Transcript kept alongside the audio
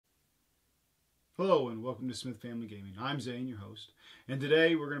Hello and welcome to Smith Family Gaming. I'm Zane, your host, and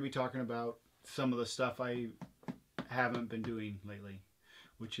today we're going to be talking about some of the stuff I haven't been doing lately,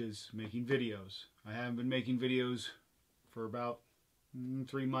 which is making videos. I haven't been making videos for about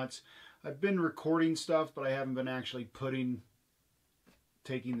 3 months. I've been recording stuff, but I haven't been actually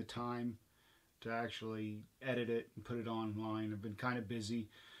taking the time to actually edit it and put it online. I've been kind of busy,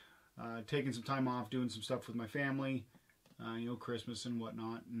 taking some time off, doing some stuff with my family. Christmas and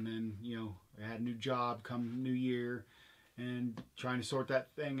whatnot, and then, I had a new job come New Year, and trying to sort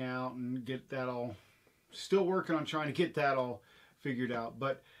that thing out and get that all, still working on trying to get that all figured out,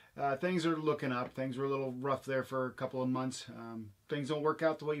 but things are looking up. Things were a little rough there for a couple of months. Things don't work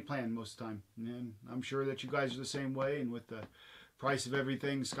out the way you plan most of the time, and I'm sure that you guys are the same way, and with the price of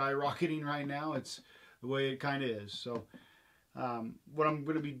everything skyrocketing right now, it's the way it kind of is. So what I'm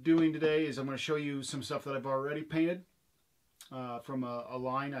going to be doing today is I'm going to show you some stuff that I've already painted. From a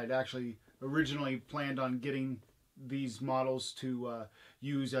line. I'd actually originally planned on getting these models to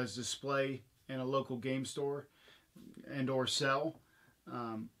use as display in a local game store and or sell,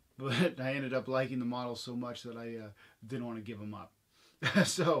 but I ended up liking the models so much that I didn't want to give them up.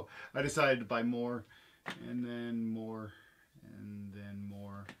 So I decided to buy more, and then more, and then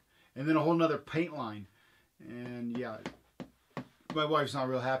more, and then a whole nother paint line. And yeah, my wife's not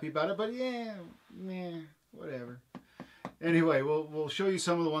real happy about it, but yeah, whatever. Anyway, we'll show you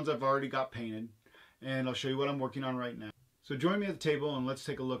some of the ones I've already got painted, and I'll show you what I'm working on right now. So join me at the table and let's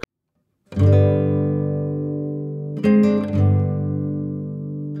take a look.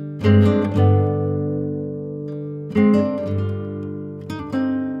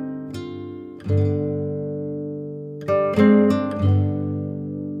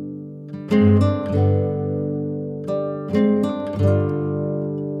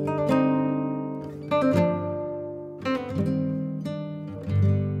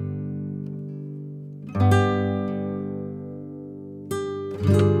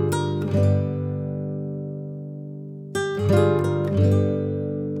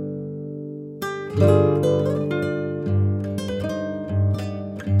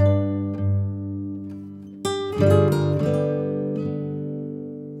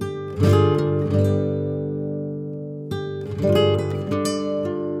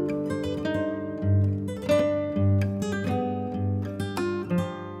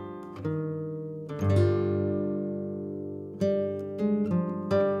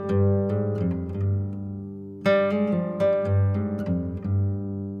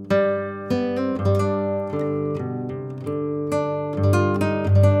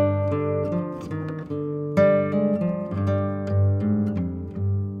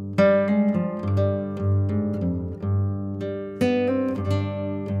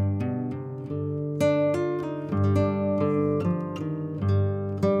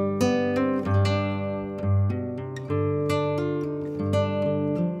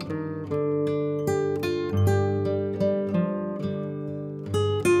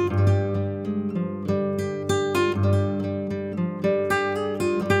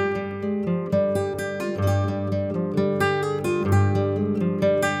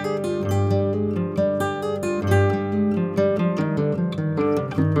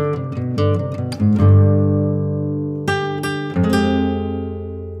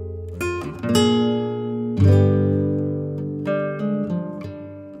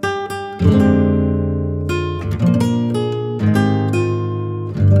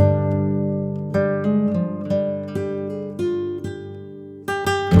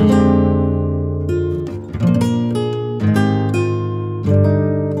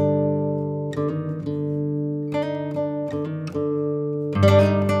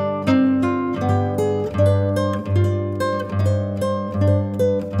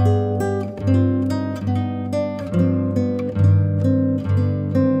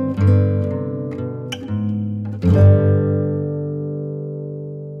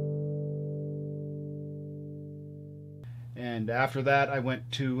 And after that, I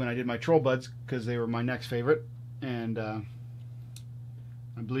went to and I did my troll buds because they were my next favorite. And I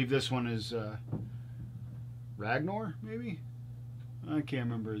believe this one is Ragnar, maybe? I can't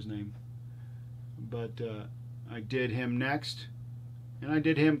remember his name. But I did him next. And I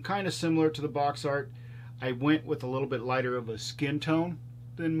did him kind of similar to the box art. I went with a little bit lighter of a skin tone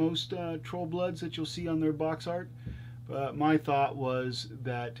than most troll bloods that you'll see on their box art. But my thought was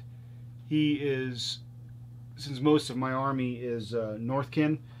that he is, since most of my army is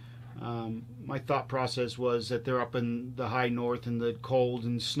Northkin, my thought process was that they're up in the high north in the cold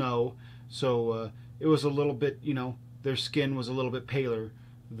and snow, so it was a little bit, their skin was a little bit paler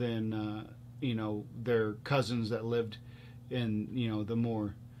than, their cousins that lived in, the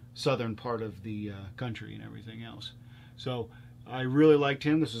more southern part of the country and everything else. So I really liked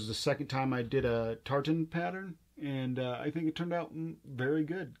him. This was the second time I did a tartan pattern, and I think it turned out very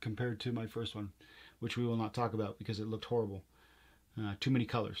good compared to my first one, which we will not talk about because it looked horrible. Too many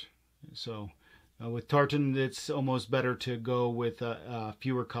colors. So with tartan, it's almost better to go with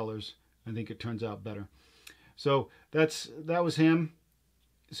fewer colors. I think it turns out better. So that was him.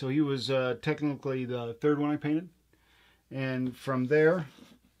 So he was technically the third one I painted. And from there,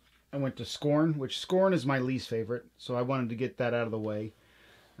 I went to Scorn, which Scorn is my least favorite. So I wanted to get that out of the way.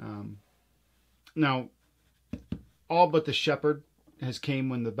 Now, all but the Shepherd has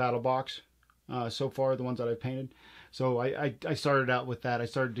came in the battle box so far, the ones that I've painted. So I started out with that. I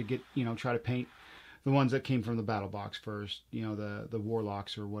started to get, try to paint the ones that came from the battle box first, the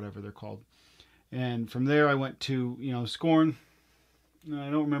Warlocks or whatever they're called. And from there I went to, Scorn. I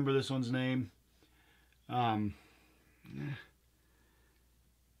don't remember this one's name. I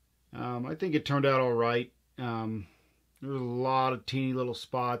think it turned out all right. There was a lot of teeny little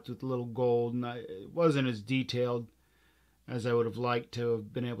spots with little gold, and it wasn't as detailed as I would have liked to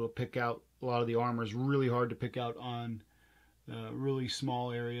have been able to pick out. A lot of the armor is really hard to pick out on really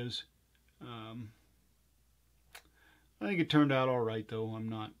small areas. I think it turned out all right, though. I'm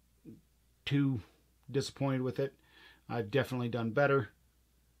not too disappointed with it. I've definitely done better,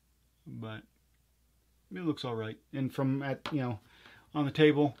 but it looks all right. And from on the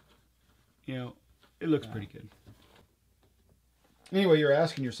table, it looks pretty good. Anyway, you're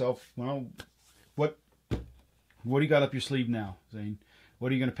asking yourself, well, what do you got up your sleeve now, Zane?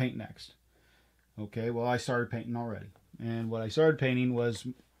 What are you going to paint next? Okay, well, I started painting already. And what I started painting was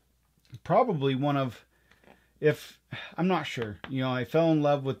probably one of, I'm not sure. I fell in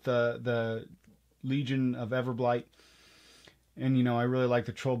love with the Legion of Everblight. And, I really like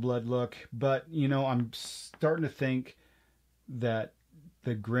the Troll Blood look. But, I'm starting to think that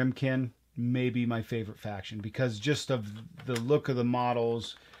the Grimkin may be my favorite faction. Because just of the look of the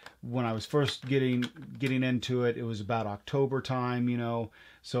models, when I was first getting into it, it was about October time,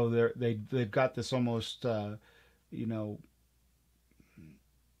 So they've got this almost,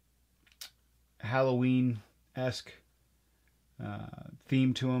 Halloween-esque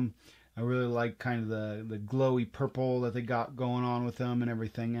theme to them. I really like kind of the glowy purple that they got going on with them and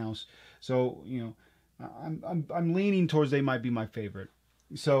everything else. So I'm leaning towards they might be my favorite.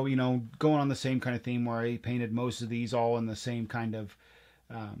 So going on the same kind of theme where I painted most of these all in the same kind of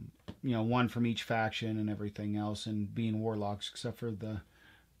one from each faction and everything else, and being warlocks except for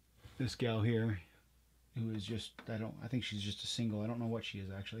this gal here, who is just I think she's just a single. I don't know what she is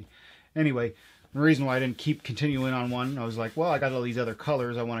actually. Anyway, the reason why I didn't keep continuing on one, I was like, well, I got all these other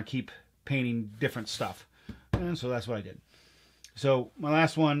colors. I want to keep painting different stuff. And so that's what I did. So my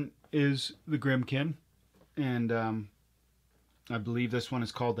last one is the Grimkin. And I believe this one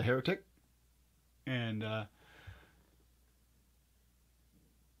is called the Heretic. And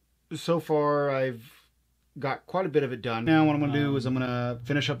so far I've got quite a bit of it done. Now what I'm going to do is I'm going to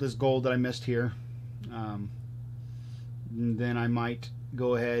finish up this gold that I missed here. And then I might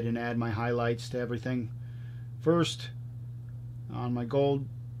go ahead and add my highlights to everything. First, on my gold,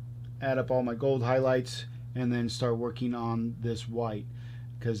 add up all my gold highlights, and then start working on this white.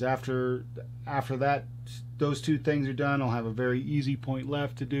 Because after that, those two things are done, I'll have a very easy point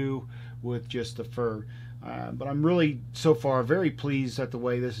left to do with just the fur. But I'm really, so far, very pleased at the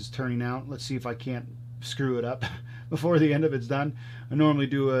way this is turning out. Let's see if I can't screw it up before the end of it's done. I normally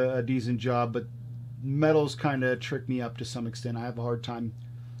do a decent job, but metals kind of trick me up to some extent. I have a hard time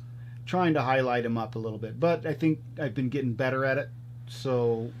trying to highlight them up a little bit, but I think I've been getting better at it.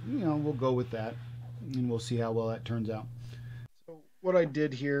 So, we'll go with that, and we'll see how well that turns out. So what I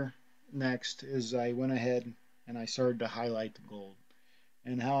did here next is I went ahead and I started to highlight the gold.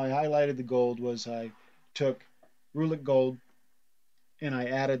 And how I highlighted the gold was I took Rulic gold and I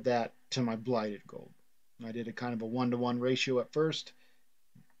added that to my blighted gold. I did a kind of a 1-to-1 ratio at first,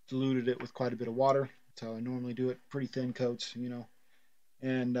 diluted it with quite a bit of water. That's how I normally do it, pretty thin coats,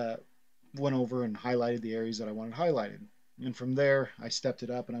 and went over and highlighted the areas that I wanted highlighted. And from there, I stepped it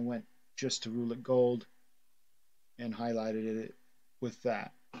up and I went just to Rulic gold and highlighted it with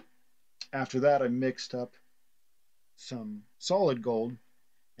that. After that, I mixed up some solid gold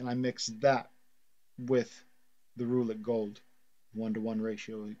and I mixed that with the Rulic gold, 1-to-1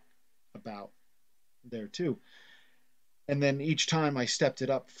 ratio about there too. And then each time I stepped it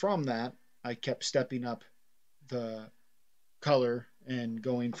up from that, I kept stepping up the color and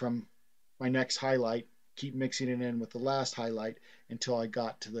going from my next highlight, keep mixing it in with the last highlight until I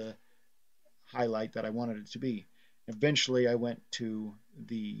got to the highlight that I wanted it to be. Eventually I went to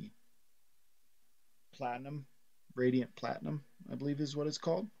the platinum, radiant platinum, I believe is what it's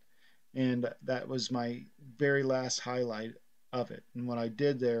called. and that was my very last highlight of it. And what I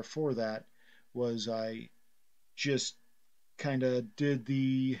did there for that was I just kind of did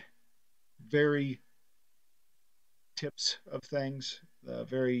the very tips of things,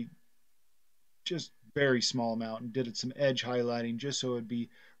 very just very small amount, and did some edge highlighting just so it'd be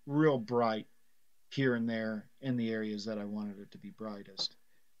real bright here and there in the areas that I wanted it to be brightest.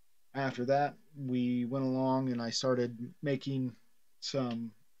 After that, we went along and I started making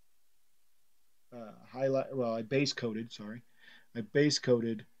some highlight. Well, I base coated. Sorry, I base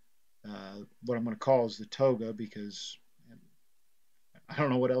coated what I'm going to call is the toga because I don't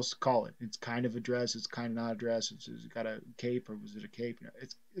know what else to call it. It's kind of a dress. It's kind of not a dress. It's got a cape, or was it a cape? No,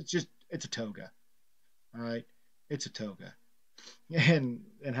 it's a toga. All right, it's a toga. And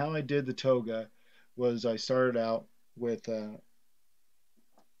how I did the toga was I started out with the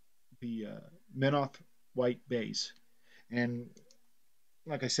Minoth white base, and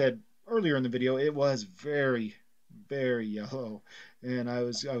like I said earlier in the video, it was very yellow, and I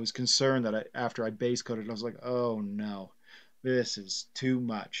was concerned that after I base coated, I was like, oh no, this is too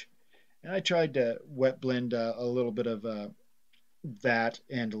much. And I tried to wet blend a little bit of that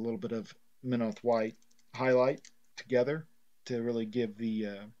and a little bit of Minoth white highlight together to really give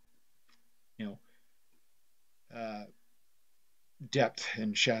the you know uh, depth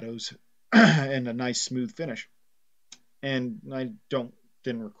and shadows and a nice smooth finish. And I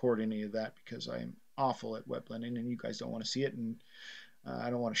didn't record any of that because I'm awful at wet blending, and you guys don't want to see it, and I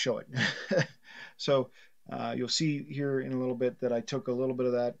don't want to show it. So you'll see here in a little bit that I took a little bit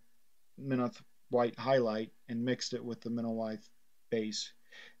of that Minoth white highlight and mixed it with the Minoth white base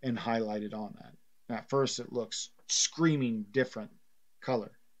and highlighted on that. At first, it looks screaming different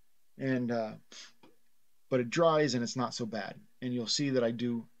color, and but it dries and it's not so bad. And you'll see that I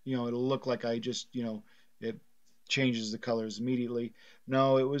do, it'll look like I just, it changes the colors immediately.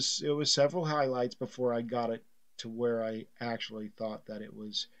 No, it was several highlights before I got it to where I actually thought that it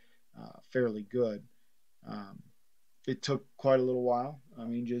was fairly good. Um, it took quite a little while. I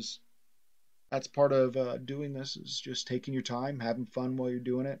mean, just that's part of doing this is just taking your time, having fun while you're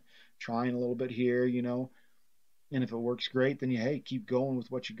doing it, trying a little bit here, and if it works great, then hey, keep going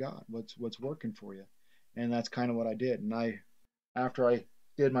with what you got, what's working for you, and that's kind of what I did. And after I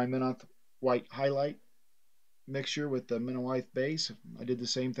did my Minoth white highlight mixture with the Minoth white base, I did the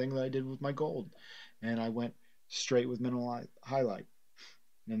same thing that I did with my gold, and I went straight with Minoth white highlight.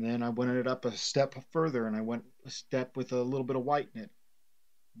 And then I went it up a step further, and I went a step with a little bit of white in it,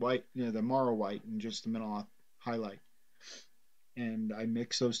 white, the Morrow white, and just the Minoth highlight. And I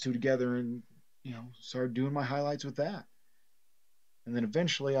mixed those two together, and started doing my highlights with that. And then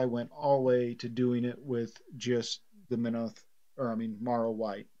eventually I went all the way to doing it with just the Morrow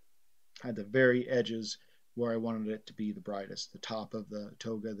white. I had the very edges where I wanted it to be the brightest, the top of the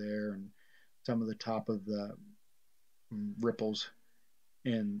toga there, and some of the top of the ripples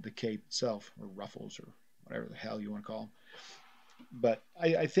in the cape itself, or ruffles, or whatever the hell you want to call them. But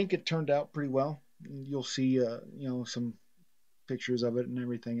I think it turned out pretty well. You'll see, some pictures of it and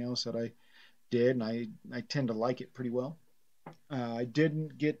everything else that I did, and I tend to like it pretty well. I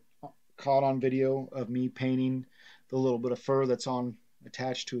didn't get caught on video of me painting the little bit of fur that's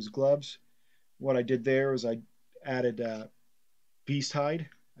attached to his gloves. What I did there was I added beast hide.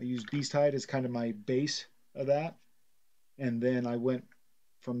 I used beast hide as kind of my base of that, and then I went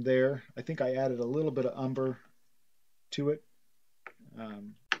from there. I think I added a little bit of umber to it.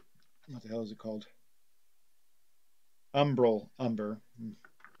 What the hell is it called? Umbral umber.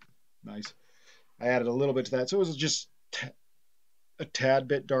 Nice. I added a little bit to that, so it was just a tad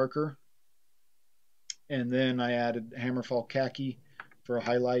bit darker. And then I added Hammerfall khaki for a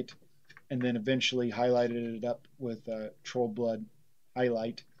highlight, and then eventually highlighted it up with Troll Blood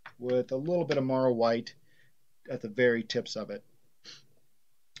highlight with a little bit of Morrow white at the very tips of it.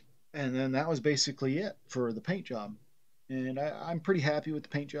 And then that was basically it for the paint job. And I'm pretty happy with the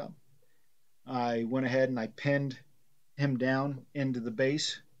paint job. I went ahead and I pinned him down into the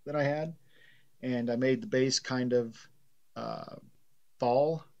base that I had, and I made the base kind of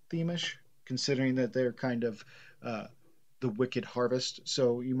fall themish, considering that they're kind of the Wicked Harvest.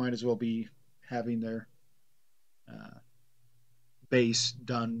 So you might as well be having their base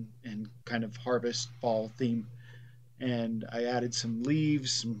done in kind of harvest fall theme. And I added some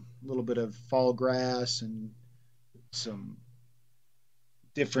leaves, a little bit of fall grass, and some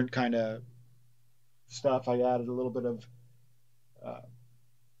different kind of stuff. I added a little bit of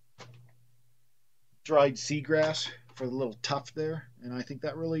dried seagrass for the little tuft there, and I think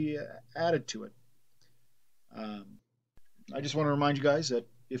that really added to it. I just want to remind you guys that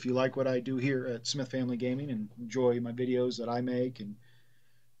if you like what I do here at Smith Family Gaming and enjoy my videos that I make and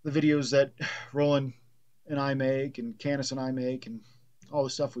the videos that Roland and I make, and Candace and I make, and all the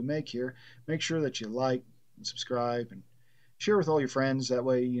stuff we make here, make sure that you like and subscribe and share with all your friends. That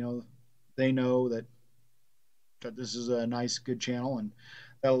way, they know that this is a nice, good channel, and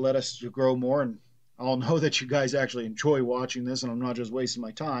that'll let us to grow more. And I'll know that you guys actually enjoy watching this, and I'm not just wasting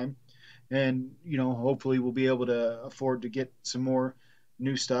my time. And hopefully, we'll be able to afford to get some more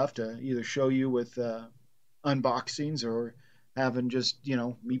new stuff to either show you with unboxings or having just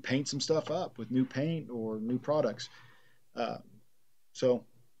me paint some stuff up with new paint or new products. Uh, so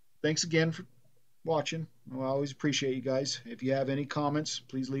thanks again for watching. Well, I always appreciate you guys. If you have any comments,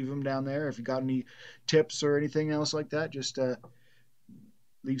 please leave them down there. If you got any tips or anything else like that, just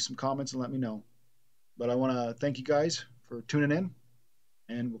leave some comments and let me know. But I want to thank you guys for tuning in,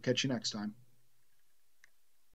 and we'll catch you next time.